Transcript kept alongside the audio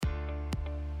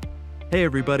Hey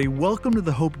everybody, welcome to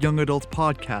the Hope Young Adults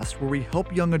podcast, where we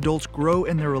help young adults grow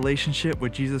in their relationship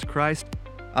with Jesus Christ.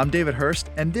 I'm David Hurst,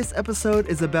 and this episode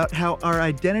is about how our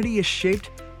identity is shaped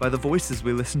by the voices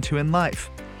we listen to in life.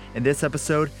 In this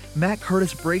episode, Matt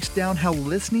Curtis breaks down how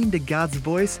listening to God's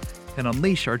voice can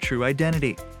unleash our true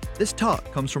identity. This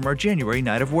talk comes from our January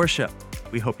night of worship.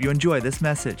 We hope you enjoy this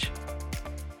message.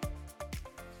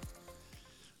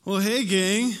 Well, hey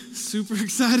gang, super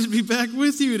excited to be back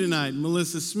with you tonight.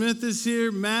 Melissa Smith is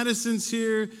here, Madison's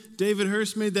here, David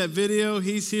Hurst made that video,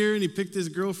 he's here, and he picked his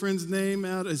girlfriend's name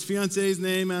out, his fiance's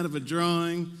name out of a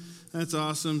drawing. That's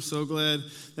awesome, so glad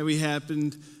that we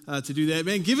happened to do that.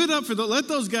 Man, give it up let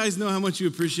those guys know how much you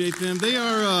appreciate them. They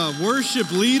are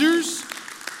worship leaders.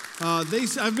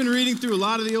 I've been reading through a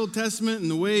lot of the Old Testament and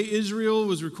the way Israel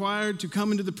was required to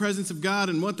come into the presence of God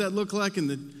and what that looked like, and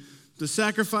the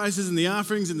sacrifices and the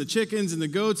offerings and the chickens and the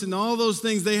goats and all those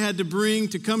things they had to bring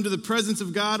to come to the presence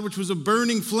of God, which was a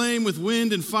burning flame with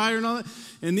wind and fire and all that.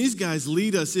 And these guys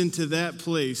lead us into that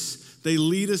place. They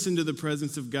lead us into the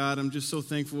presence of God. I'm just so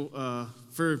thankful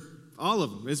for all of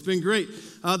them. It's been great.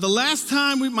 The last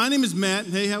time my name is Matt.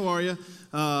 Hey, how are you?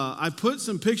 I put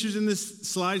some pictures in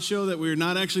this slideshow that we're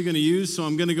not actually going to use, so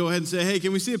I'm going to go ahead and say, hey,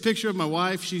 can we see a picture of my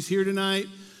wife? She's here tonight.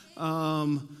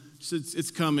 So it's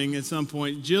coming at some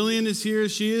point. Jillian is here.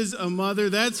 She is a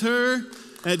mother. That's her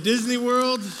at Disney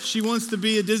World. She wants to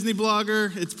be a Disney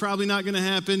blogger. It's probably not going to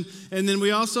happen. And then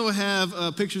we also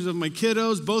have pictures of my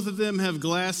kiddos. Both of them have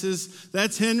glasses.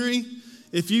 That's Henry.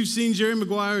 If you've seen Jerry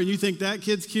Maguire and you think that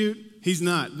kid's cute, he's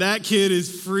not. That kid is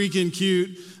freaking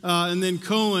cute. And then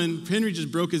Cohen. Henry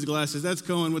just broke his glasses. That's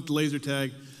Cohen with the laser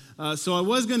tag. So I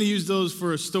was going to use those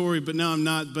for a story, but now I'm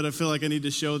not. But I feel like I need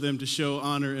to show them to show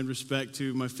honor and respect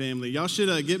to my family. Y'all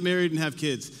should get married and have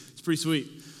kids. It's pretty sweet.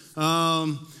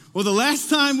 Well, the last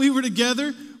time we were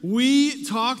together, we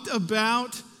talked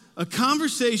about a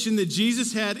conversation that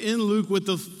Jesus had in Luke with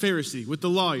the Pharisee, with the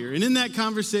lawyer. And in that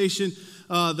conversation,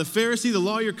 the Pharisee, the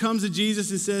lawyer, comes to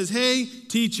Jesus and says, hey,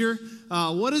 teacher,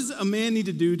 what does a man need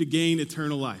to do to gain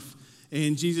eternal life?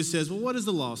 And Jesus says, well, what does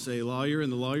the law say, lawyer? And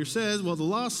the lawyer says, well, the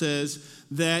law says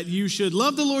that you should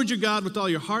love the Lord your God with all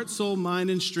your heart, soul, mind,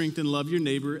 and strength, and love your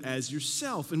neighbor as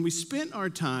yourself. And we spent our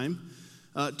time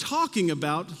talking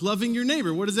about loving your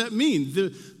neighbor. What does that mean?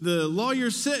 The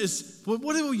lawyer says, well,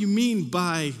 what do you mean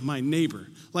by my neighbor?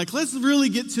 Like, let's really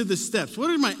get to the steps. What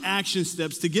are my action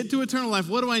steps to get to eternal life?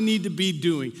 What do I need to be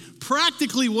doing?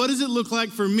 Practically, what does it look like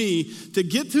for me to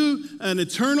get to an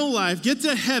eternal life, get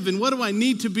to heaven? What do I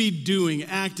need to be doing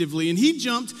actively? And he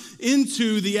jumped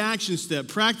into the action step.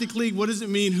 Practically, what does it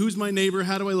mean? Who's my neighbor?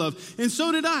 How do I love? And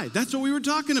so did I. That's what we were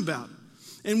talking about.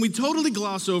 And we totally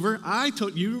gloss over.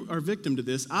 You are victim to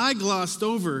this. I glossed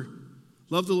over,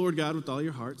 love the Lord God with all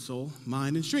your heart, soul,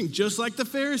 mind, and strength, just like the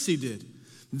Pharisee did.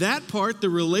 That part, the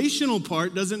relational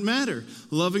part, doesn't matter.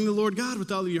 Loving the Lord God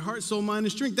with all of your heart, soul, mind,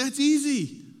 and strength, that's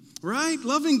easy, right?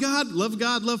 Loving God,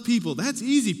 love people, that's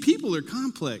easy. People are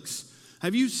complex.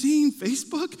 Have you seen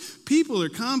Facebook? People are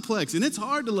complex, and it's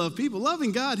hard to love people.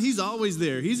 Loving God, he's always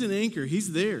there. He's an anchor.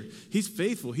 He's there. He's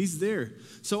faithful. He's there.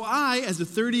 So I, as a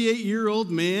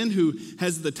 38-year-old man who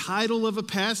has the title of a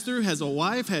pastor, has a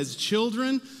wife, has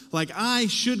children, I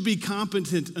should be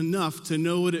competent enough to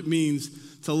know what it means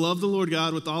to love the Lord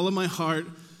God with all of my heart,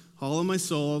 all of my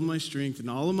soul, all of my strength, and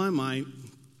all of my might,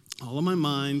 all of my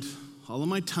mind, all of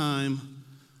my time,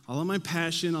 all of my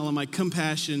passion, all of my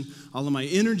compassion, all of my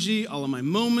energy, all of my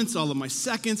moments, all of my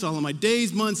seconds, all of my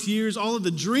days, months, years, all of the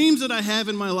dreams that I have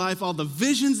in my life, all the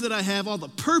visions that I have, all the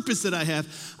purpose that I have.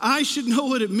 I should know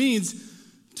what it means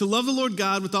to love the Lord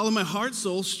God with all of my heart,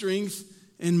 soul, strength,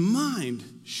 and mind,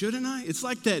 shouldn't I? It's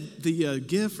like the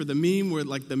gif or the meme where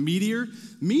the meteor.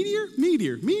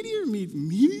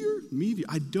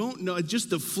 I don't know. It just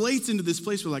deflates into this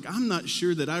place where I'm not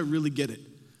sure that I really get it.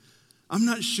 I'm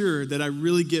not sure that I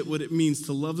really get what it means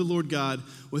to love the Lord God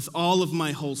with all of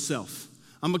my whole self.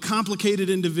 I'm a complicated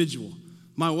individual.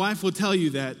 My wife will tell you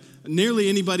that. Nearly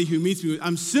anybody who meets me,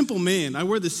 I'm a simple man. I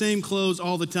wear the same clothes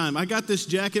all the time. I got this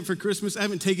jacket for Christmas. I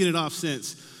haven't taken it off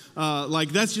since.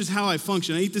 That's just how I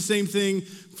function. I eat the same thing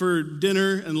for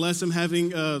dinner unless I'm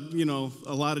having, a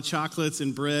lot of chocolates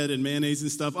and bread and mayonnaise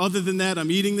and stuff. Other than that, I'm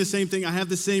eating the same thing. I have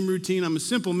the same routine. I'm a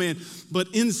simple man. But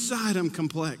inside, I'm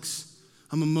complex.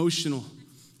 I'm emotional.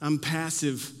 I'm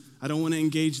passive. I don't want to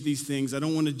engage these things. I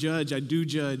don't want to judge. I do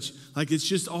judge. It's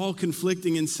just all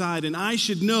conflicting inside. And I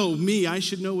should know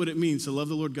what it means to love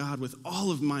the Lord God with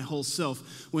all of my whole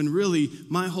self, when really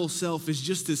my whole self is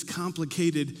just this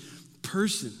complicated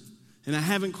person. And I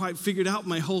haven't quite figured out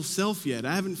my whole self yet.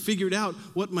 I haven't figured out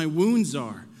what my wounds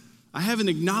are. I haven't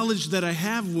acknowledged that I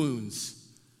have wounds.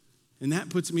 And that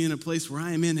puts me in a place where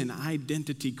I am in an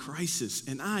identity crisis.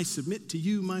 And I submit to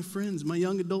you, my friends, my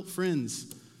young adult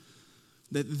friends,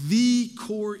 that the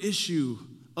core issue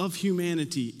of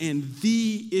humanity and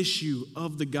the issue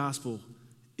of the gospel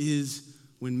is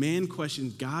when man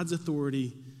questions God's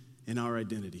authority and our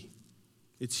identity.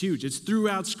 It's huge. It's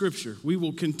throughout Scripture. We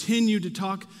will continue to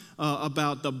talk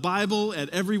about the Bible at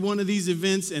every one of these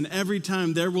events, and every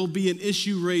time there will be an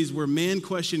issue raised where man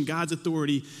questions God's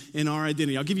authority and our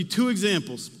identity. I'll give you 2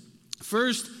 examples.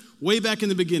 First, way back in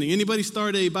the beginning. Anybody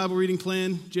start a Bible reading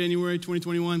plan, January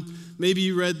 2021? Maybe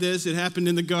you read this. It happened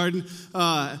in the garden.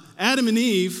 Adam and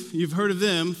Eve, you've heard of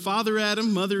them. Father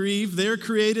Adam, Mother Eve, they're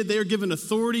created. They're given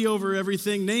authority over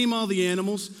everything. Name all the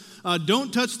animals.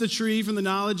 Don't touch the tree from the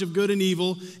knowledge of good and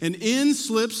evil. And in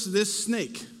slips this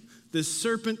snake, this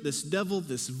serpent, this devil,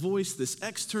 this voice, this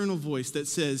external voice that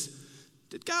says,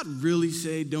 did God really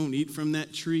say don't eat from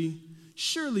that tree?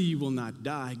 Surely you will not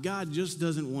die. God just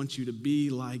doesn't want you to be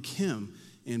like him.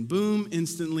 And boom,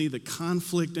 instantly the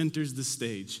conflict enters the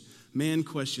stage. Man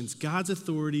questions God's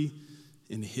authority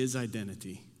and his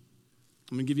identity.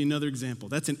 I'm going to give you another example.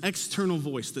 That's an external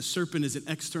voice. The serpent is an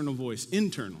external voice,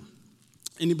 internal.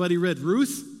 Anybody read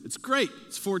Ruth? It's great.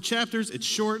 It's 4 chapters. It's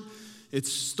short.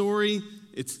 It's story.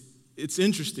 It's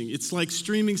interesting. It's like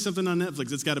streaming something on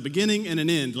Netflix. It's got a beginning and an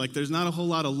end. Like there's not a whole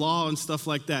lot of law and stuff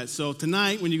like that. So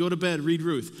tonight when you go to bed, read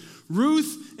Ruth.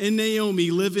 Ruth and Naomi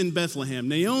live in Bethlehem.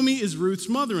 Naomi is Ruth's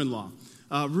mother-in-law.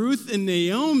 Ruth and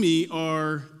Naomi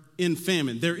are in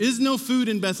famine. There is no food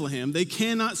in Bethlehem. They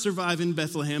cannot survive in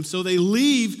Bethlehem. So they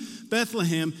leave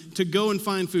Bethlehem to go and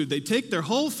find food. They take their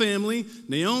whole family,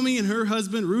 Naomi and her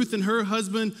husband, Ruth and her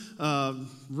husband,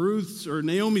 Ruth's or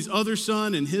Naomi's other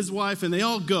son and his wife, and they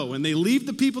all go. And they leave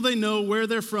the people they know, where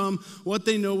they're from, what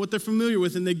they know, what they're familiar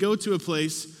with, and they go to a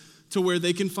place to where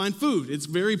they can find food. It's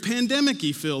very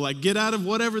pandemic-y, Phil, like get out of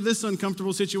whatever this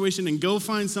uncomfortable situation and go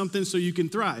find something so you can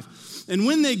thrive. And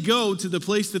when they go to the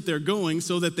place that they're going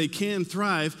so that they can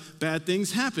thrive, bad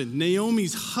things happen.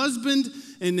 Naomi's husband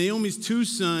and Naomi's 2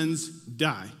 sons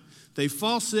die. They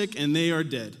fall sick and they are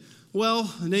dead.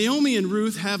 Well, Naomi and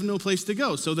Ruth have no place to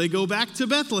go, so they go back to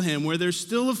Bethlehem where there's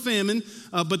still a famine,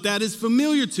 but that is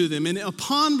familiar to them. And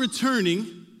upon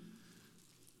returning,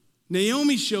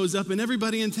 Naomi shows up and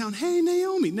everybody in town, hey,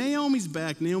 Naomi's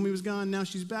back. Naomi was gone, now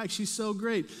she's back. She's so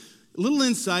great. Little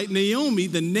insight, Naomi,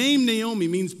 the name Naomi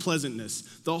means pleasantness.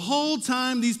 The whole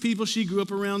time these people she grew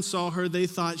up around saw her, they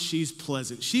thought she's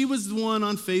pleasant. She was the one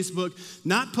on Facebook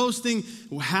not posting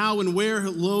how and where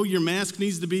low your mask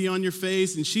needs to be on your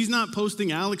face, and she's not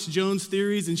posting Alex Jones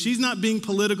theories, and she's not being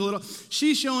political at all.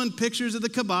 She's showing pictures of the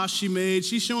kibosh she made.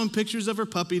 She's showing pictures of her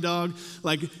puppy dog.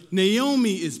 Like,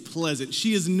 Naomi is pleasant.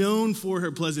 She is known for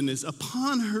her pleasantness.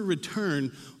 Upon her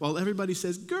return, while everybody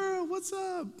says, girl, what's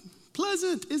up?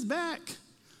 Pleasant is back.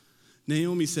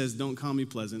 Naomi says, don't call me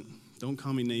pleasant. Don't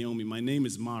call me Naomi. My name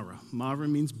is Mara. Mara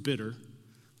means bitter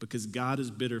because God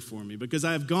is bitter for me. Because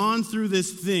I have gone through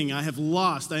this thing. I have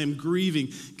lost. I am grieving.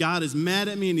 God is mad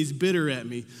at me and he's bitter at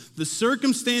me. The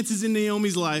circumstances in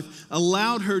Naomi's life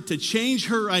allowed her to change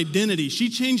her identity. She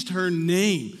changed her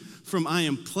name from I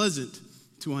am pleasant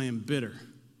to I am bitter.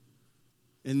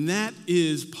 And that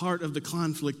is part of the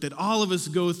conflict that all of us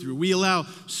go through. We allow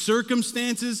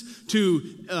circumstances to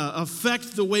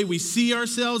affect the way we see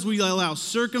ourselves. We allow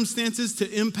circumstances to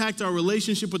impact our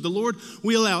relationship with the Lord.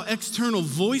 We allow external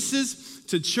voices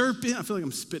to chirp in. I feel like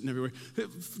I'm spitting everywhere.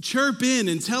 Chirp in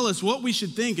and tell us what we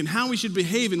should think and how we should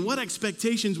behave and what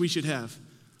expectations we should have.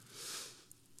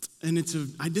 And it's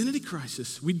an identity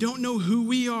crisis. We don't know who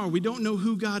we are. We don't know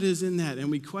who God is in that. And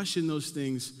we question those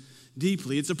things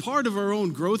deeply. It's a part of our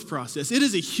own growth process. It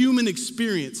is a human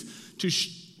experience to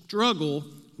struggle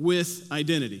with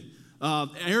identity.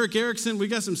 Eric Erickson, we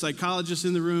got some psychologists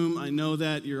in the room. I know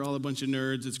that. You're all a bunch of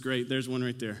nerds. It's great. There's one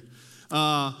right there.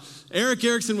 Eric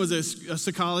Erickson was a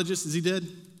psychologist. Is he dead?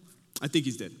 I think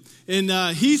he's dead. And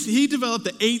he developed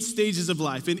the 8 stages of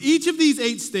life. In each of these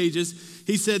 8 stages,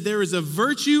 he said there is a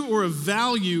virtue or a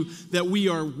value that we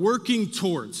are working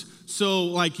towards. So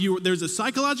like there's a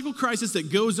psychological crisis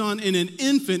that goes on in an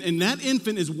infant, and that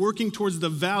infant is working towards the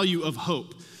value of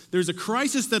hope. There's a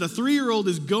crisis that a 3-year-old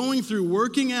is going through,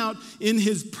 working out in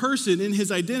his person, in his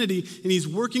identity, and he's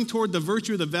working toward the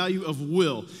virtue or the value of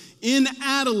will. In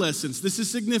adolescence, this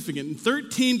is significant,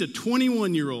 13 to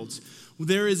 21-year-olds,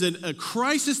 there is a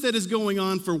crisis that is going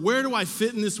on for where do I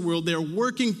fit in this world? They're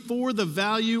working for the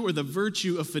value or the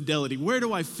virtue of fidelity. Where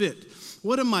do I fit?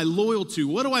 What am I loyal to?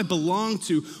 What do I belong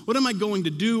to? What am I going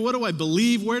to do? What do I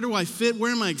believe? Where do I fit?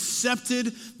 Where am I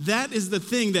accepted? That is the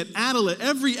thing that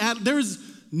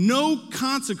no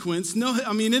consequence.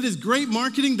 It is great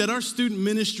marketing that our student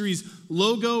ministry's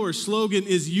logo or slogan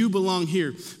is "You belong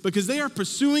here," because they are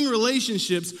pursuing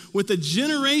relationships with a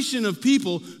generation of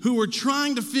people who are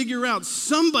trying to figure out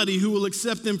somebody who will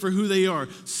accept them for who they are,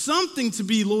 something to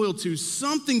be loyal to,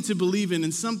 something to believe in,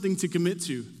 and something to commit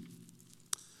to.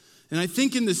 And I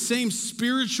think in the same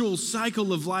spiritual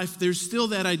cycle of life, there's still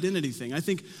that identity thing. I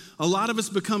think a lot of us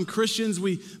become Christians.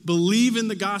 We believe in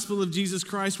the gospel of Jesus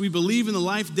Christ. We believe in the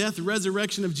life, death,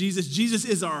 resurrection of Jesus. Jesus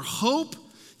is our hope.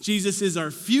 Jesus is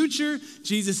our future.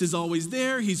 Jesus is always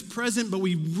there. He's present, but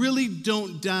we really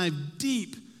don't dive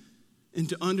deep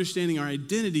into understanding our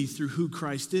identity through who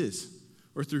Christ is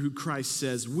or through who Christ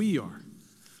says we are.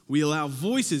 We allow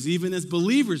voices, even as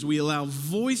believers, we allow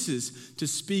voices to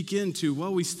speak into,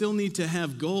 well, we still need to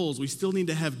have goals. We still need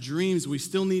to have dreams. We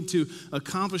still need to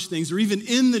accomplish things. Or even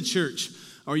in the church,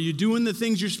 are you doing the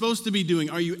things you're supposed to be doing?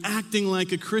 Are you acting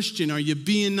like a Christian? Are you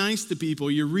being nice to people?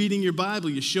 Are you reading your Bible?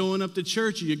 Are you showing up to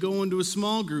church? Are you going to a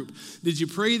small group? Did you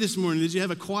pray this morning? Did you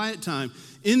have a quiet time?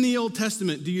 In the Old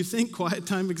Testament, do you think quiet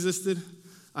time existed?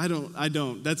 I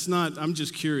don't. That's not, I'm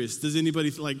just curious. Does anybody,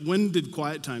 when did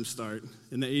quiet time start?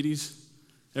 In the 80s?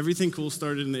 Everything cool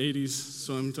started in the 80s,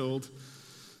 so I'm told.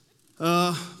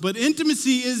 But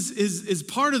intimacy is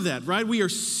part of that, right? We are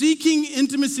seeking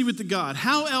intimacy with the God.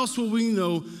 How else will we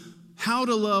know how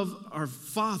to love our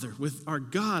Father, with our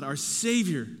God, our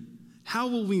Savior? How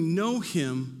will we know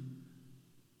Him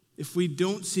if we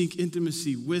don't seek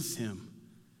intimacy with Him?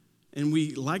 And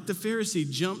we, like the Pharisee,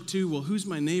 jump to, well, who's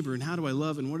my neighbor and how do I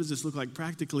love and what does this look like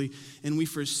practically? And we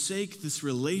forsake this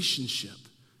relationship.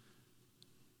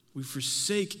 We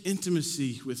forsake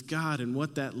intimacy with God and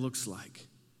what that looks like.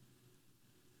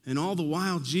 And all the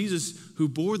while, Jesus, who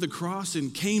bore the cross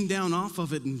and came down off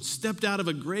of it and stepped out of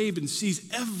a grave and sees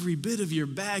every bit of your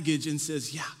baggage and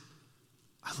says, yeah,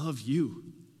 I love you.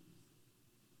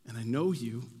 And I know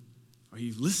you. Are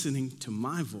you listening to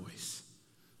my voice?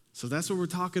 So that's what we're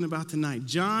talking about tonight.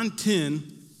 John 10,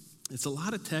 it's a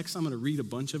lot of text. I'm going to read a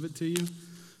bunch of it to you.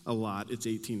 A lot. It's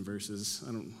 18 verses.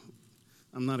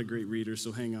 I'm not a great reader,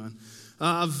 so hang on.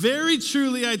 Very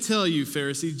truly I tell you,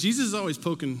 Pharisees. Jesus is always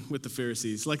poking with the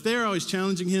Pharisees. They're always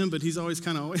challenging him, but he's always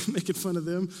kind of always making fun of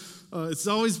them. It's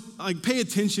always, pay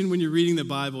attention when you're reading the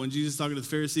Bible and Jesus is talking to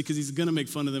the Pharisee because he's going to make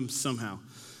fun of them somehow.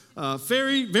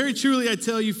 Very, very truly I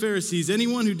tell you, Pharisees,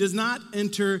 anyone who does not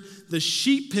enter the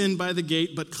sheep pen by the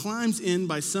gate, but climbs in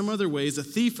by some other way is a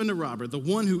thief and a robber. The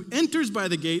one who enters by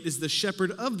the gate is the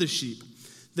shepherd of the sheep.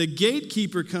 The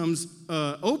gatekeeper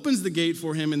opens the gate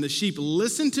for him, and the sheep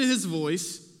listen to his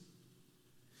voice.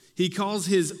 He calls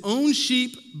his own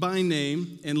sheep by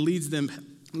name and leads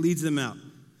them out.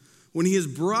 When he has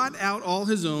brought out all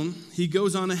his own, he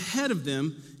goes on ahead of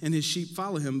them, and his sheep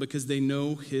follow him because they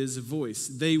know his voice.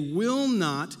 They will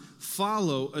not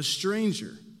follow a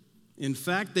stranger. In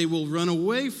fact, they will run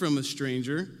away from a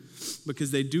stranger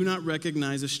because they do not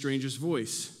recognize a stranger's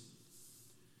voice.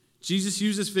 Jesus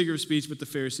used this figure of speech, but the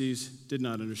Pharisees did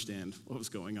not understand what was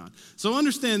going on. So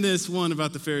understand this one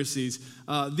about the Pharisees.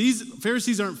 These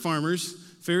Pharisees aren't farmers.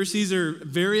 Pharisees are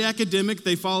very academic.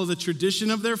 They follow the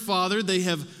tradition of their father. They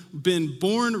have been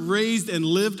born, raised, and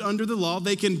lived under the law.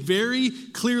 They can very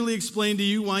clearly explain to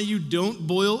you why you don't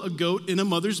boil a goat in a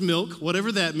mother's milk,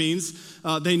 whatever that means.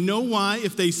 They know why.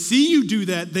 If they see you do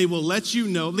that, they will let you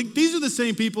know. These are the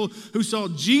same people who saw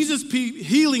Jesus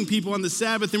healing people on the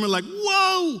Sabbath and were like,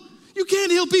 whoa, you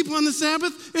can't heal people on the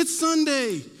Sabbath. It's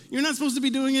Sunday. You're not supposed to be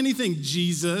doing anything,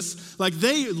 Jesus.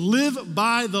 They live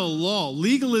by the law.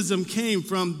 Legalism came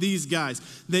from these guys.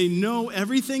 They know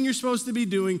everything you're supposed to be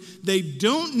doing. They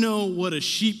don't know what a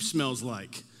sheep smells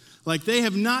like. They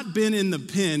have not been in the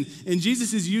pen. And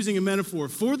Jesus is using a metaphor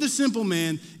for the simple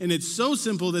man, and it's so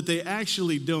simple that they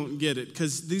actually don't get it,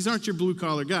 because these aren't your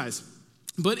blue-collar guys.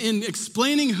 But in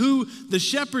explaining who the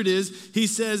shepherd is, he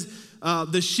says,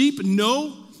 the sheep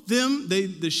know them,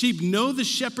 the sheep know the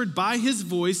shepherd by his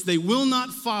voice. They will not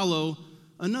follow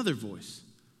another voice.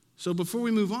 So before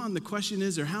we move on, the question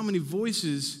is, how many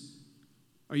voices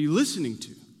are you listening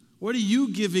to? What are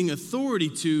you giving authority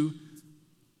to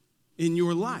in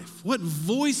your life? What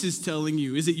voice is telling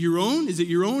you? Is it your own? Is it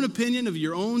your own opinion of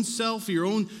your own self, your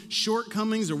own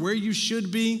shortcomings, or where you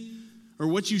should be, or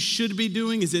what you should be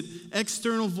doing? Is it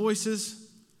external voices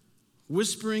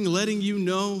whispering, letting you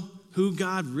know who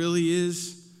God really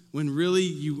is, when really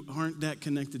you aren't that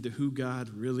connected to who God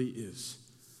really is?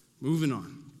 Moving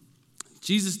on.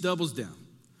 Jesus doubles down.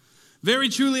 Very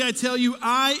truly, I tell you,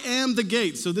 I am the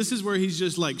gate. So this is where he's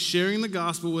just sharing the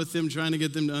gospel with them, trying to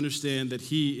get them to understand that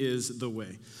he is the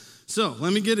way. So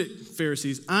let me get it,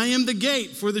 Pharisees. I am the gate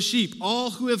for the sheep. All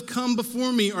who have come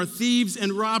before me are thieves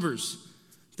and robbers.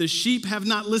 The sheep have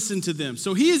not listened to them.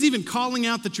 So he is even calling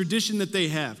out the tradition that they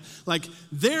have. Like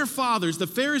their fathers, the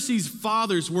Pharisees'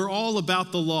 fathers, were all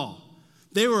about the law.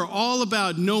 They were all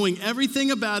about knowing everything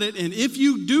about it. And if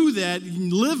you do that,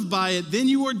 and live by it, then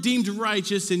you are deemed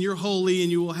righteous and you're holy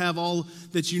and you will have all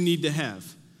that you need to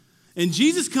have. And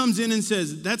Jesus comes in and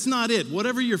says, that's not it.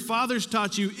 Whatever your fathers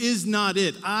taught you is not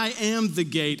it. I am the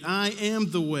gate. I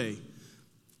am the way.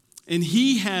 And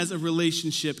he has a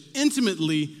relationship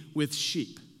intimately with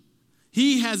sheep.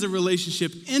 He has a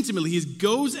relationship intimately. He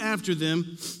goes after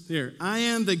them. There, I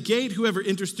am the gate. Whoever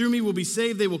enters through me will be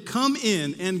saved. They will come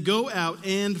in and go out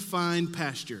and find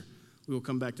pasture. We will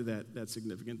come back to that. That's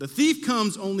significant. The thief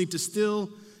comes only to steal,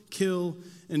 kill,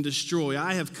 and destroy.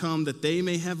 I have come that they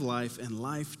may have life and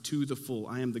life to the full.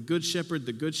 I am the good shepherd.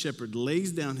 The good shepherd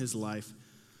lays down his life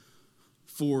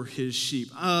for his sheep.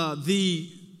 The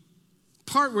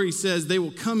part where he says they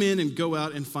will come in and go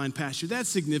out and find pasture, that's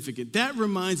significant. That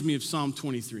reminds me of Psalm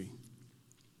 23.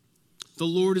 The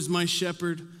Lord is my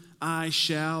shepherd, I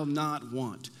shall not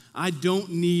want. I don't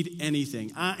need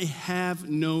anything. I have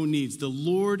no needs. The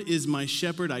Lord is my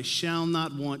shepherd, I shall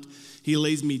not want. He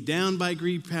lays me down by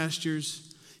green pastures.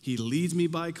 He leads me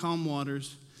by calm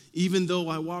waters. Even though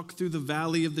I walk through the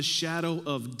valley of the shadow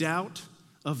of doubt,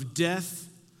 of death,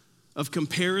 of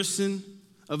comparison,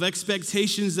 of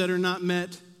expectations that are not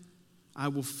met, I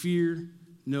will fear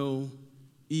no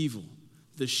evil.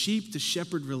 The sheep to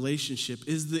shepherd relationship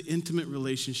is the intimate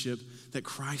relationship that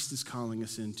Christ is calling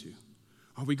us into.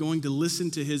 Are we going to listen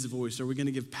to his voice? Or are we going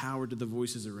to give power to the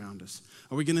voices around us?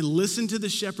 Are we going to listen to the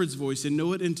shepherd's voice and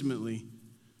know it intimately?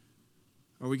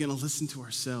 Or are we going to listen to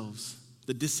ourselves,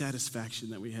 the dissatisfaction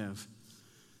that we have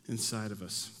inside of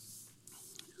us?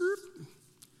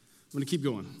 I'm going to keep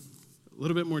going. A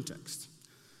little bit more text.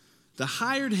 The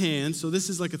hired hand, so this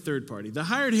is like a third party. The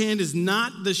hired hand is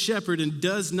not the shepherd and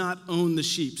does not own the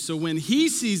sheep. So when he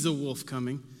sees a wolf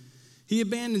coming, he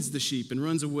abandons the sheep and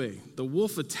runs away. The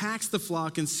wolf attacks the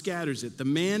flock and scatters it. The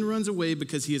man runs away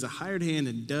because he is a hired hand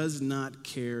and does not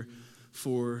care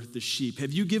for the sheep.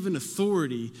 Have you given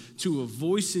authority to a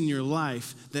voice in your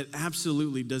life that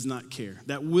absolutely does not care,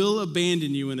 that will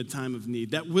abandon you in a time of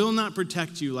need, that will not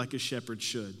protect you like a shepherd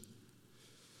should?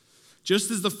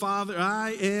 Just as the Father,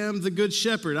 I am the good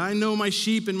shepherd. I know my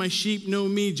sheep and my sheep know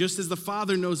me, just as the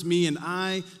Father knows me and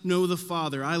I know the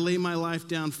Father. I lay my life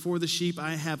down for the sheep.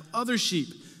 I have other sheep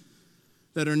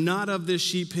that are not of this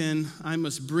sheep pen. I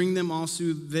must bring them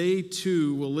also. They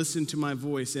too will listen to my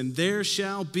voice. And there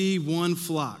shall be one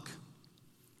flock,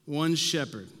 one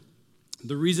shepherd.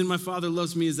 The reason my Father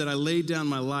loves me is that I laid down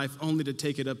my life only to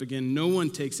take it up again. No one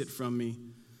takes it from me,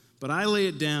 but I lay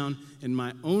it down in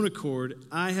my own accord.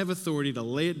 I have authority to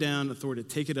lay it down, authority to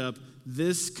take it up.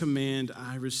 This command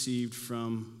I received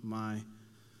from my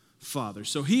Father.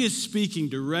 So he is speaking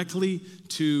directly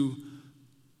to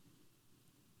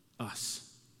us.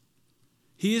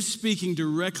 He is speaking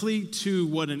directly to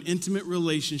what an intimate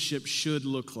relationship should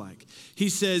look like. He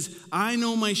says, I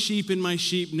know my sheep and my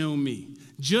sheep know me,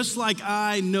 just like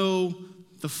I know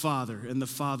the Father and the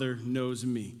Father knows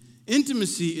me.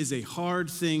 Intimacy is a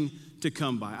hard thing to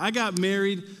come by. I got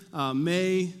married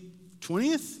May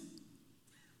 20th?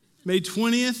 May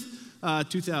 20th,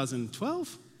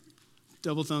 2012?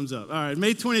 Double thumbs up. All right,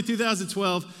 May 20th,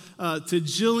 2012, to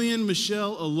Jillian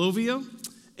Michelle Olovio.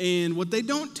 And what they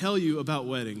don't tell you about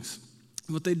weddings,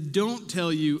 what they don't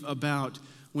tell you about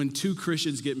when two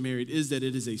Christians get married is that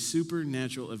it is a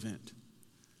supernatural event.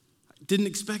 I didn't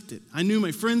expect it. I knew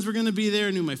my friends were going to be there.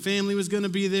 I knew my family was going to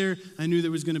be there. I knew there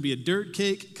was going to be a dirt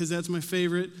cake because that's my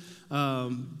favorite.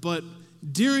 But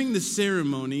during the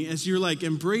ceremony, as you're like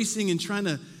embracing and trying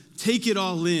to take it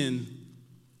all in,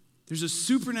 there's a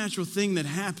supernatural thing that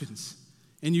happens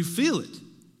and you feel it.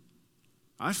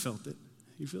 I felt it.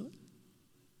 You feel it?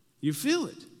 You feel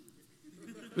it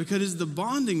because it's the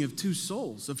bonding of two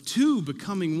souls, of two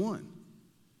becoming one.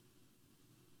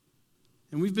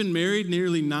 And we've been married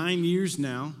nearly 9 years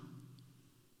now.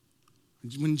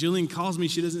 When Jillian calls me,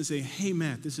 she doesn't say, hey,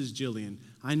 Matt, this is Jillian.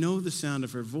 I know the sound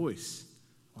of her voice.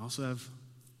 I also have,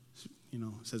 it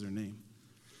says her name.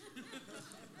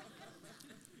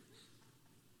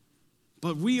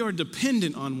 But we are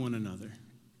dependent on one another.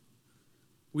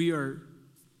 We are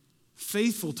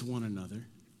faithful to one another.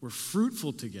 We're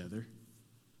fruitful together.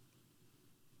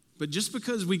 But just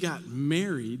because we got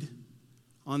married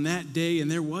on that day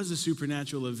and there was a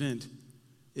supernatural event,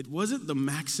 it wasn't the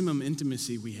maximum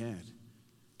intimacy we had.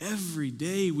 Every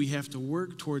day we have to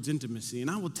work towards intimacy.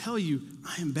 And I will tell you,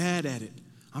 I am bad at it.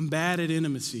 I'm bad at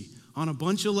intimacy on a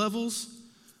bunch of levels,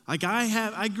 Like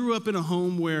I grew up in a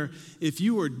home where if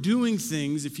you were doing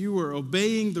things, if you were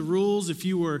obeying the rules, if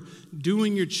you were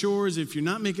doing your chores, if you're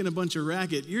not making a bunch of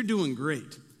racket, you're doing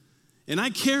great. And I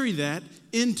carry that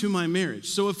into my marriage.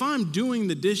 So if I'm doing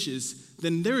the dishes,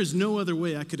 then there is no other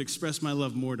way I could express my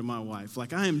love more to my wife.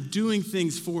 Like I am doing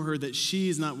things for her that she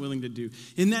is not willing to do.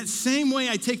 In that same way,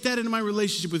 I take that into my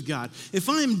relationship with God. If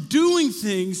I am doing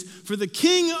things for the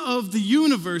King of the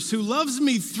universe who loves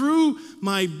me through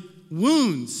my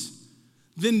wounds,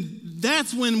 then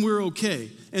that's when we're okay.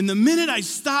 And the minute I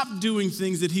stop doing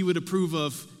things that he would approve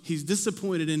of, he's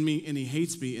disappointed in me and he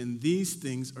hates me. And these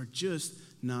things are just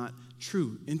not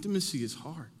true. Intimacy is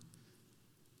hard.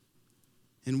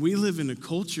 And we live in a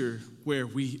culture where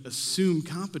we assume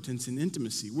competence in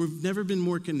intimacy. We've never been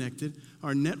more connected.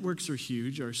 Our networks are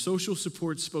huge. Our social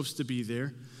support's supposed to be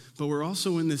there. But we're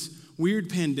also in this weird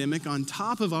pandemic on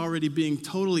top of already being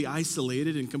totally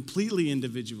isolated and completely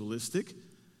individualistic.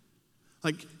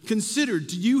 Like, consider,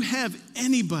 do you have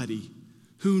anybody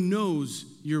who knows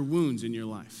your wounds in your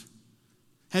life?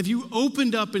 Have you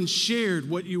opened up and shared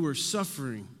what you are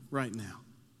suffering right now?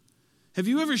 Have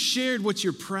you ever shared what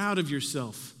you're proud of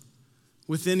yourself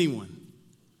with anyone?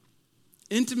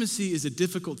 Intimacy is a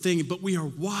difficult thing, but we are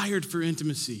wired for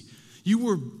intimacy. You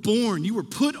were born, you were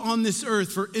put on this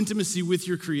earth for intimacy with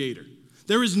your Creator.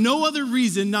 There is no other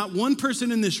reason, not one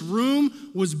person in this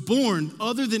room was born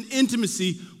other than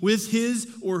intimacy with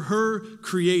his or her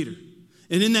Creator.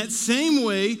 And in that same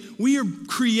way, we are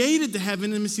created to have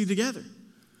intimacy together.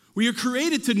 We are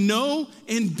created to know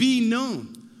and be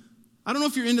known. I don't know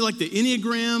if you're into like the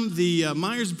Enneagram, the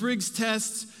Myers-Briggs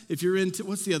tests, if you're into,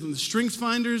 what's the other one? The Strengths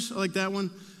Finders, I like that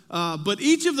one. But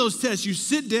each of those tests, you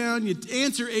sit down, you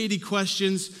answer 80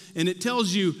 questions, and it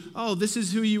tells you, oh, this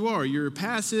is who you are. You're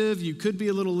passive, you could be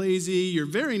a little lazy, you're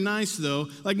very nice though.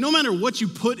 Like no matter what you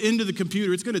put into the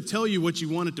computer, it's gonna tell you what you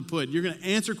want it to put. You're gonna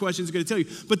answer questions, it's gonna tell you.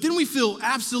 But then we feel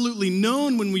absolutely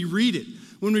known when we read it.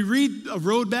 When we read A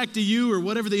Road Back to You or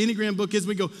whatever the Enneagram book is,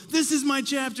 we go, this is my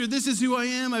chapter, this is who I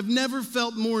am. I've never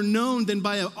felt more known than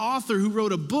by an author who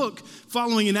wrote a book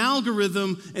following an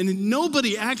algorithm and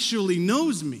nobody actually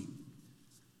knows me.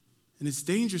 And it's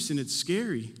dangerous and it's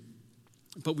scary,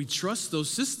 but we trust those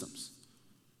systems.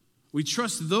 We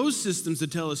trust those systems to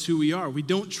tell us who we are. We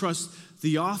don't trust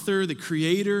the author, the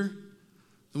creator,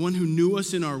 the one who knew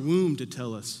us in our womb to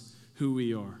tell us who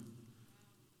we are.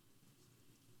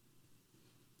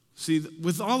 See,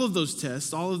 with all of those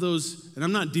tests, all of those, and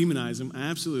I'm not demonizing them, I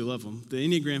absolutely love them. The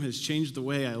Enneagram has changed the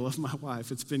way I love my wife.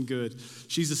 It's been good.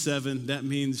 She's a 7. That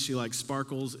means she likes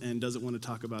sparkles and doesn't want to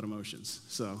talk about emotions.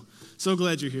 So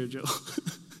glad you're here, Jill.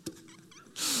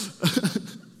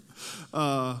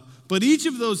 But each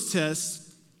of those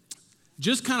tests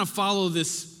just kind of follow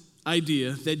this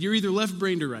idea that you're either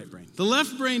left-brained or right-brained. The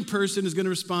left-brained person is going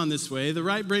to respond this way. The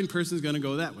right-brained person is going to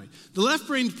go that way. The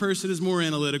left-brained person is more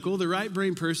analytical. The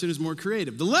right-brained person is more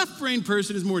creative. The left-brained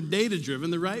person is more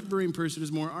data-driven. The right-brained person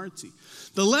is more artsy.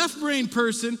 The left-brained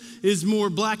person is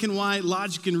more black and white,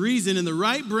 logic and reason, and the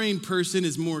right-brained person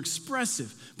is more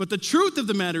expressive. But the truth of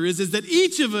the matter is that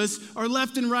each of us are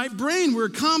left and right brain. We're a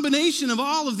combination of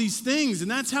all of these things, and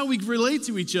that's how we relate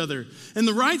to each other. And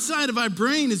the right side of our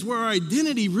brain is where our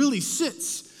identity really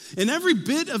sits. And every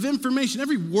bit of information,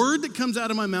 every word that comes out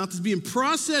of my mouth is being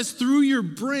processed through your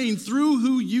brain, through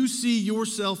who you see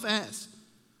yourself as.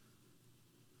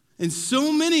 And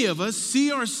so many of us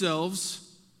see ourselves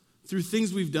through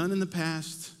things we've done in the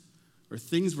past or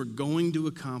things we're going to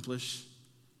accomplish.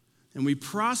 And we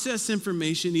process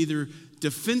information either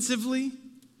defensively,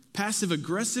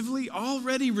 passive-aggressively,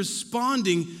 already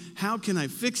responding, how can I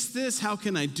fix this? How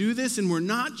can I do this? And we're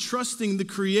not trusting the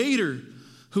Creator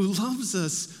who loves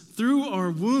us through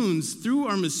our wounds, through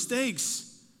our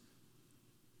mistakes.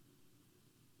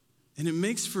 And it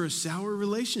makes for a sour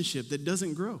relationship that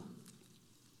doesn't grow.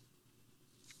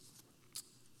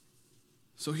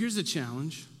 So here's a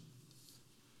challenge.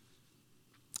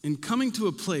 In coming to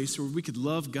a place where we could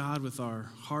love God with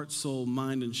our heart, soul,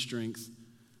 mind, and strength,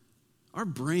 our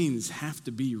brains have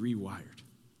to be rewired.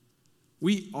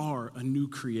 We are a new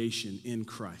creation in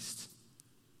Christ.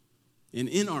 And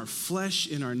in our flesh,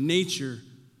 in our nature,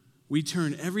 we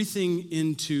turn everything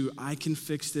into, I can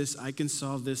fix this, I can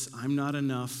solve this, I'm not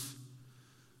enough.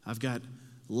 I've got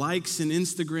likes and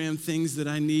Instagram things that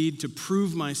I need to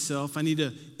prove myself. I need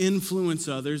to influence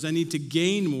others. I need to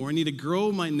gain more. I need to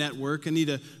grow my network. I need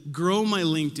to grow my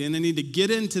LinkedIn. I need to get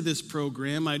into this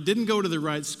program. I didn't go to the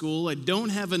right school. I don't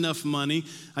have enough money.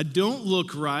 I don't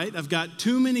look right. I've got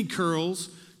too many curls,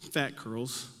 fat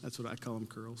curls. That's what I call them,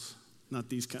 curls, not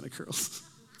these kind of curls.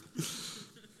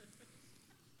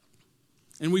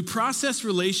 And we process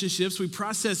relationships, we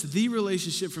process the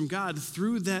relationship from God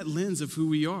through that lens of who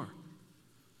we are.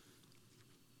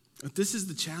 But this is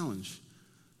the challenge.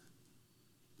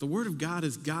 The Word of God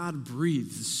is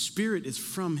God-breathed. The Spirit is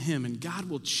from Him, and God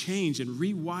will change and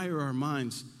rewire our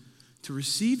minds to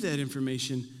receive that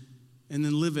information and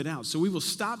then live it out. So we will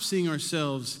stop seeing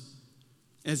ourselves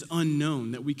as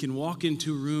unknown, that we can walk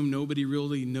into a room, nobody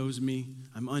really knows me,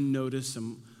 I'm unnoticed,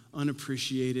 I'm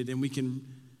unappreciated, and we can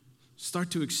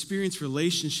start to experience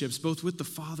relationships both with the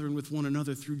Father and with one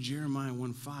another through Jeremiah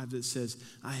 1:5 that says,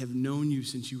 I have known you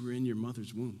since you were in your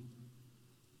mother's womb.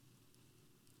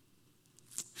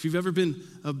 If you've ever been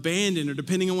abandoned, or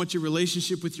depending on what your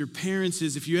relationship with your parents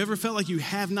is, if you ever felt like you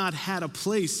have not had a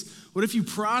place, what if you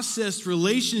processed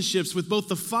relationships with both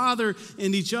the Father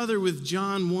and each other with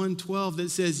John 1:12 that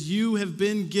says, you have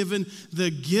been given the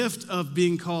gift of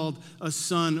being called a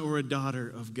son or a daughter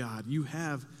of God. You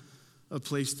have a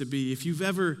place to be. If you've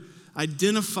ever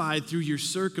identified through your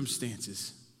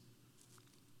circumstances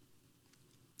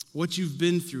what you've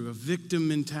been through, a victim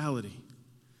mentality,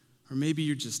 or maybe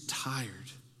you're just tired.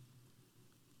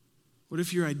 What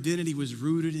if your identity was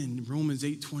rooted in Romans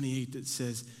 8:28 that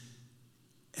says,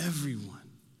 everyone,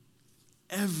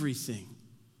 everything,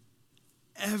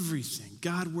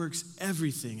 God works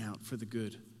everything out for the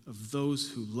good of those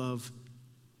who love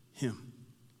Him.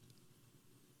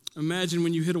 Imagine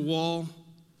when you hit a wall,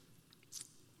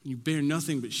 you bear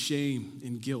nothing but shame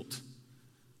and guilt.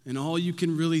 And all you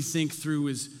can really think through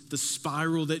is the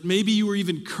spiral that maybe you were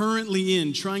even currently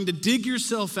in, trying to dig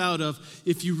yourself out of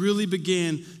if you really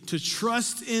began to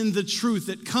trust in the truth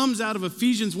that comes out of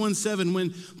Ephesians 1:7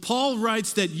 when Paul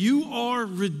writes that you are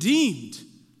redeemed.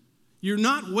 You're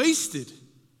not wasted.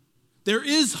 There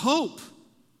is hope,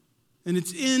 and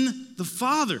it's in the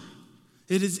Father.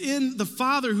 It is in the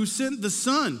Father who sent the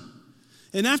Son.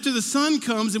 And after the Son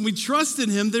comes and we trust in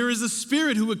Him, there is a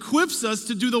Spirit who equips us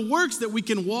to do the works that we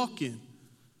can walk in.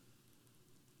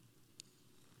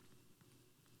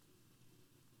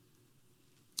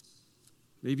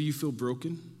 Maybe you feel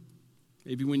broken.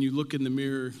 Maybe when you look in the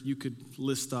mirror, you could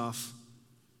list off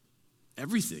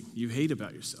everything you hate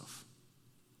about yourself.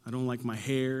 I don't like my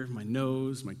hair, my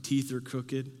nose, my teeth are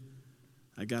crooked.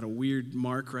 I got a weird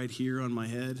mark right here on my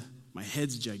head. My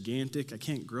head's gigantic. I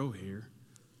can't grow hair.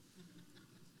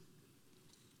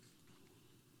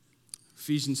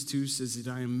 Ephesians 2 says that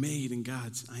I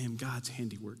am God's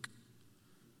handiwork.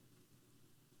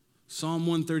 Psalm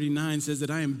 139 says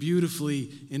that I am beautifully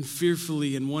and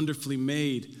fearfully and wonderfully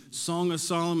made. Song of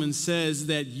Solomon says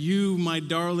that you, my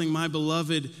darling, my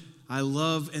beloved, I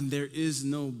love, and there is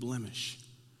no blemish.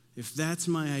 If that's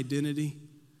my identity,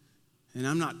 and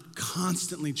I'm not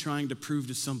constantly trying to prove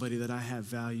to somebody that I have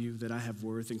value, that I have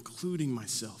worth, including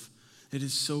myself, it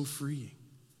is so freeing.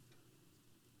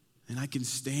 And I can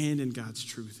stand in God's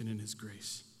truth and in His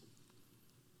grace.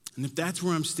 And if that's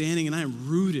where I'm standing and I am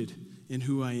rooted in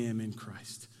who I am in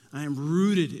Christ, I am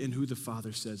rooted in who the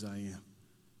Father says I am,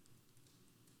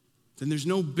 then there's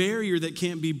no barrier that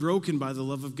can't be broken by the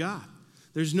love of God.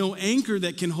 There's no anchor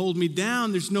that can hold me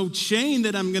down. There's no chain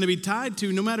that I'm going to be tied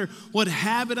to, no matter what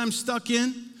habit I'm stuck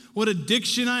in, what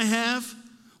addiction I have,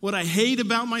 what I hate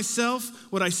about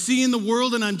myself, what I see in the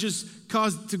world, and I'm just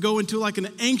caused to go into like an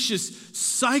anxious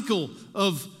cycle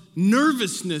of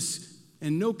nervousness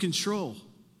and no control.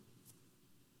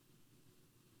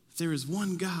 There is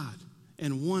one God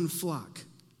and one flock,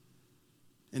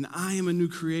 and I am a new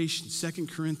creation, 2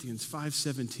 Corinthians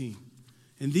 5:17.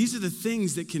 And these are the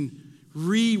things that can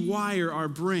rewire our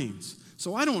brains.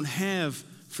 So I don't have,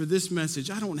 for this message,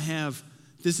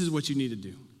 this is what you need to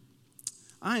do.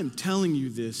 I am telling you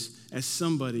this as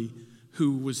somebody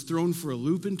who was thrown for a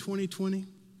loop in 2020,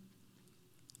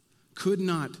 could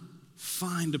not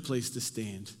find a place to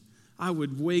stand. I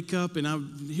would wake up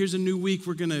and here's a new week,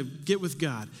 we're going to get with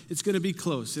God. It's going to be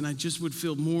close, and I just would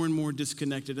feel more and more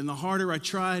disconnected. And the harder I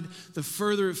tried, the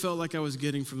further it felt like I was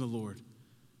getting from the Lord.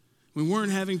 We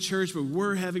weren't having church, but we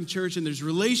were having church, and there's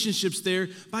relationships there.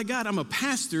 By God, I'm a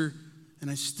pastor, and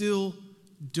I still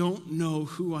don't know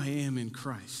who I am in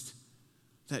Christ.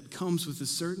 That comes with a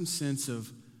certain sense of,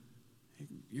 hey,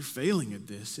 you're failing at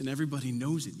this, and everybody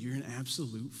knows it. You're an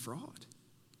absolute fraud.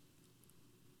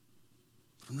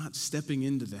 I'm not stepping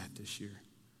into that this year.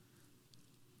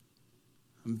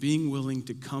 I'm being willing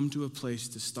to come to a place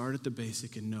to start at the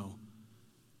basic and know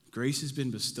grace has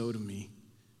been bestowed on me,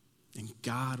 and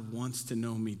God wants to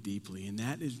know me deeply, and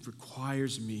that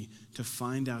requires me to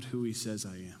find out who He says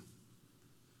I am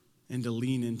and to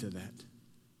lean into that.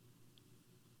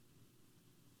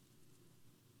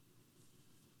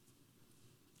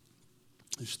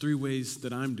 There's 3 ways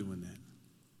that I'm doing that.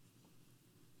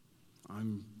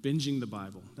 I'm binging the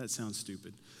Bible. That sounds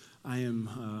stupid.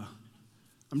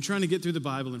 I'm trying to get through the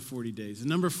Bible in 40 days. The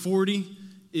number 40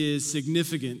 is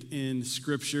significant in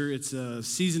Scripture. It's a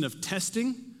season of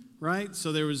testing, right?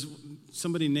 So there was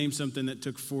somebody named something that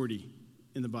took 40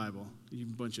 in the Bible. You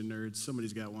bunch of nerds.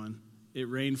 Somebody's got one. It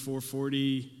rained for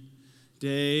 40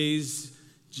 days.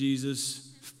 Jesus.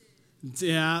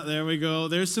 Yeah, there we go.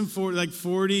 There's some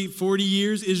 40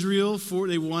 years. Israel,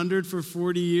 they wandered for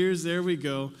 40 years. There we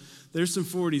go. There's some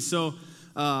 40. So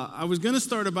I was going to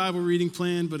start a Bible reading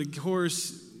plan, but of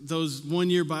course, those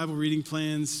one-year Bible reading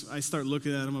plans, I start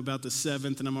looking at them about the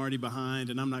 7th, and I'm already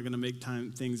behind, and I'm not going to make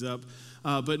things up.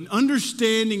 But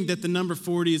understanding that the number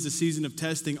 40 is a season of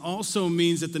testing also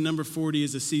means that the number 40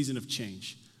 is a season of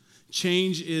change.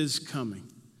 Change is coming.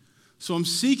 So I'm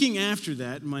seeking after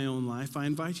that in my own life. I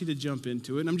invite you to jump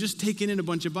into it. And I'm just taking in a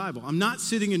bunch of Bible. I'm not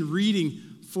sitting and reading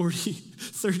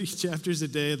 30 chapters a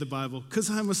day of the Bible because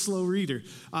I'm a slow reader.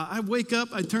 I wake up,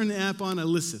 I turn the app on, I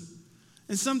listen.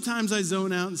 And sometimes I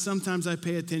zone out and sometimes I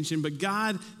pay attention, but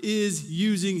God is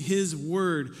using His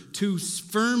Word to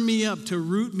firm me up, to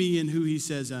root me in who He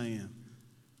says I am.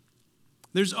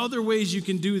 There's other ways you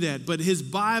can do that, but His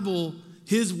Bible,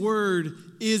 His Word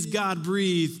is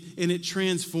God-breathed, and it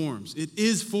transforms. It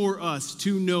is for us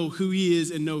to know who He is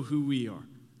and know who we are.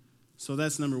 So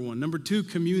that's number one. Number two,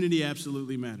 community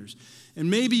absolutely matters. And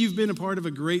maybe you've been a part of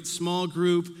a great small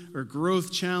group or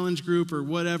growth challenge group or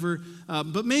whatever,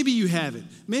 but maybe you haven't.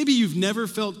 Maybe you've never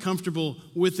felt comfortable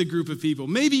with a group of people.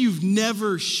 Maybe you've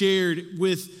never shared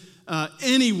with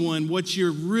anyone what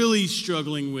you're really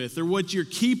struggling with or what you're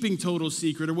keeping total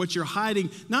secret or what you're hiding,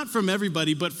 not from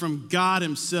everybody, but from God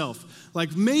Himself.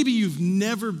 Like maybe you've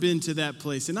never been to that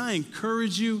place, and I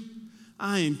encourage you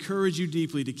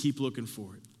deeply to keep looking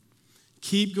for it.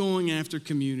 Keep going after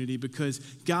community because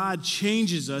God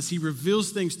changes us. He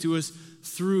reveals things to us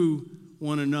through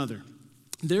one another.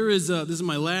 This is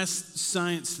my last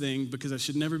science thing because I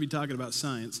should never be talking about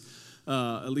science,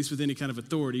 at least with any kind of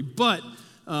authority, but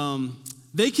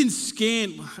they can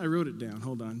scan, I wrote it down,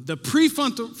 hold on. The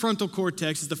prefrontal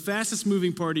cortex is the fastest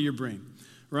moving part of your brain,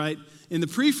 right? In the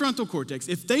prefrontal cortex,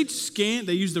 if they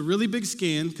use the really big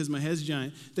scan, because my head's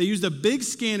giant, they used a big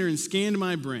scanner and scanned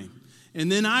my brain. And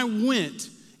then I went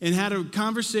and had a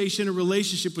conversation, a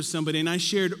relationship with somebody, and I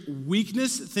shared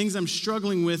weakness, things I'm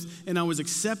struggling with, and I was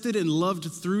accepted and loved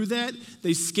through that.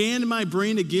 They scanned my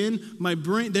brain again.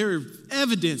 There are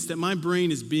evidence that my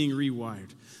brain is being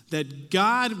rewired, that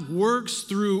God works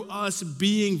through us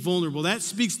being vulnerable. That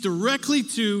speaks directly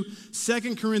to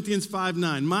 2 Corinthians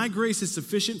 5:9. My grace is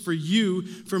sufficient for you,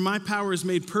 for my power is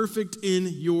made perfect in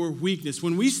your weakness.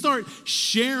 When we start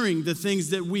sharing the things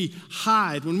that we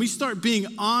hide, when we start being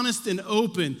honest and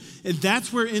open, and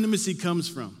that's where intimacy comes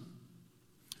from.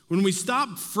 When we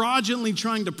stop fraudulently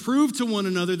trying to prove to one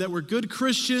another that we're good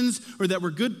Christians or that we're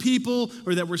good people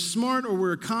or that we're smart or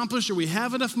we're accomplished or we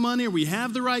have enough money or we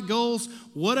have the right goals,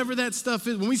 whatever that stuff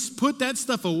is, when we put that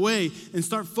stuff away and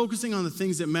start focusing on the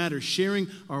things that matter, sharing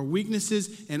our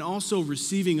weaknesses and also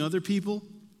receiving other people,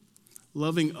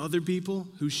 loving other people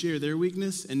who share their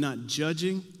weakness and not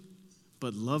judging,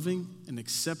 but loving and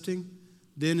accepting,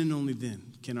 then and only then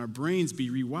can our brains be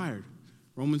rewired.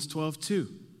 Romans 12:2.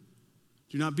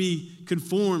 Do not be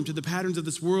conformed to the patterns of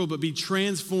this world, but be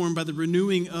transformed by the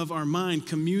renewing of our mind.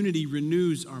 Community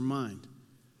renews our mind.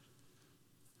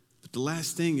 But the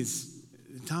last thing is,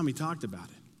 Tommy talked about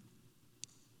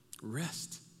it.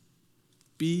 Rest.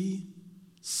 Be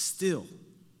still.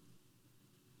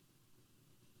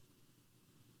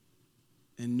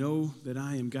 And know that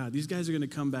I am God. These guys are going to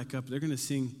come back up. They're going to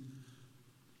sing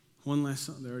one last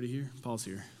song. They're already here. Paul's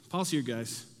here. Paul's here,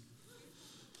 guys.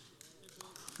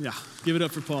 Yeah, give it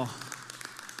up for Paul.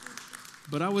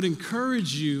 But I would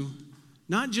encourage you,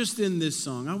 not just in this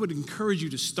song, I would encourage you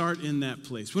to start in that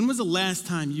place. When was the last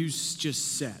time you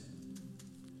just sat?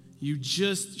 You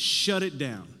just shut it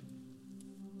down.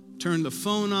 Turn the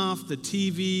phone off, the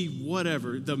TV,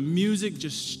 whatever. The music,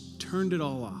 just turned it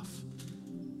all off.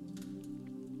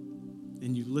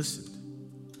 And you listened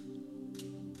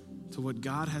to what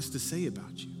God has to say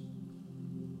about you.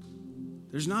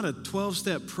 There's not a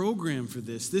 12-step program for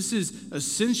this. This is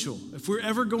essential. If we're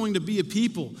ever going to be a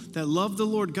people that love the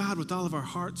Lord God with all of our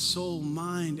heart, soul,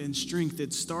 mind, and strength,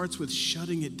 it starts with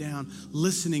shutting it down,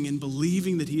 listening and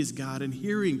believing that He is God and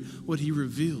hearing what He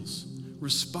reveals,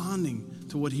 responding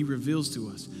to what He reveals to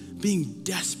us, being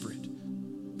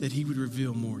desperate that He would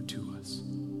reveal more to us.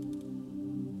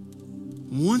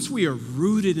 Once we are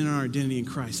rooted in our identity in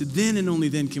Christ, then and only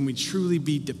then can we truly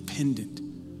be dependent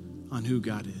on who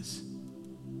God is.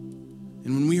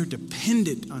 And when we are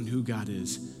dependent on who God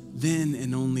is, then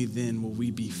and only then will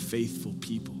we be faithful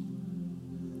people.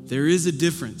 There is a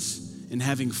difference in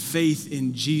having faith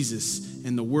in Jesus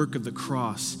and the work of the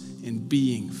cross and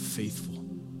being faithful.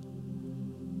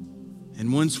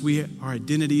 And once our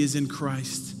identity is in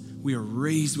Christ, we are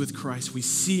raised with Christ. We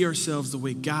see ourselves the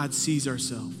way God sees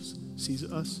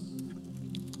us.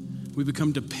 We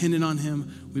become dependent on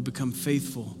him. We become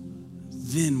faithful.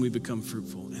 Then we become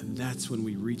fruitful. And that's when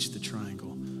we reach the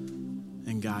triangle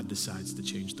and God decides to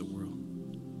change the world.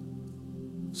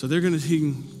 So they're going to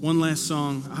sing one last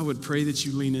song. I would pray that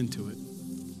you lean into it.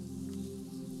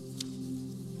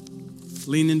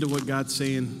 Lean into what God's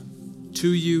saying to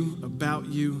you, about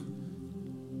you.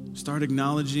 Start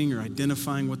acknowledging or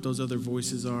identifying what those other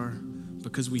voices are,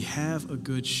 because we have a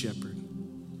good shepherd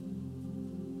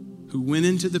who went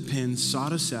into the pen,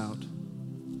 sought us out,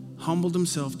 humbled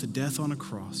himself to death on a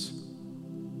cross,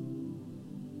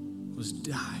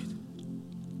 died,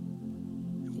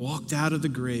 walked out of the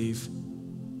grave,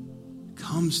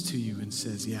 comes to you and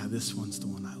says, yeah, this one's the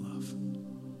one I love.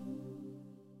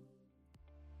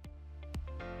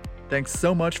 Thanks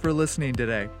so much for listening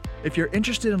today. If you're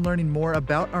interested in learning more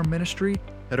about our ministry,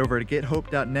 head over to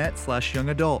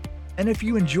gethope.net/youngadult. And if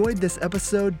you enjoyed this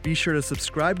episode, be sure to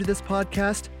subscribe to this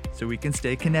podcast so we can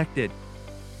stay connected.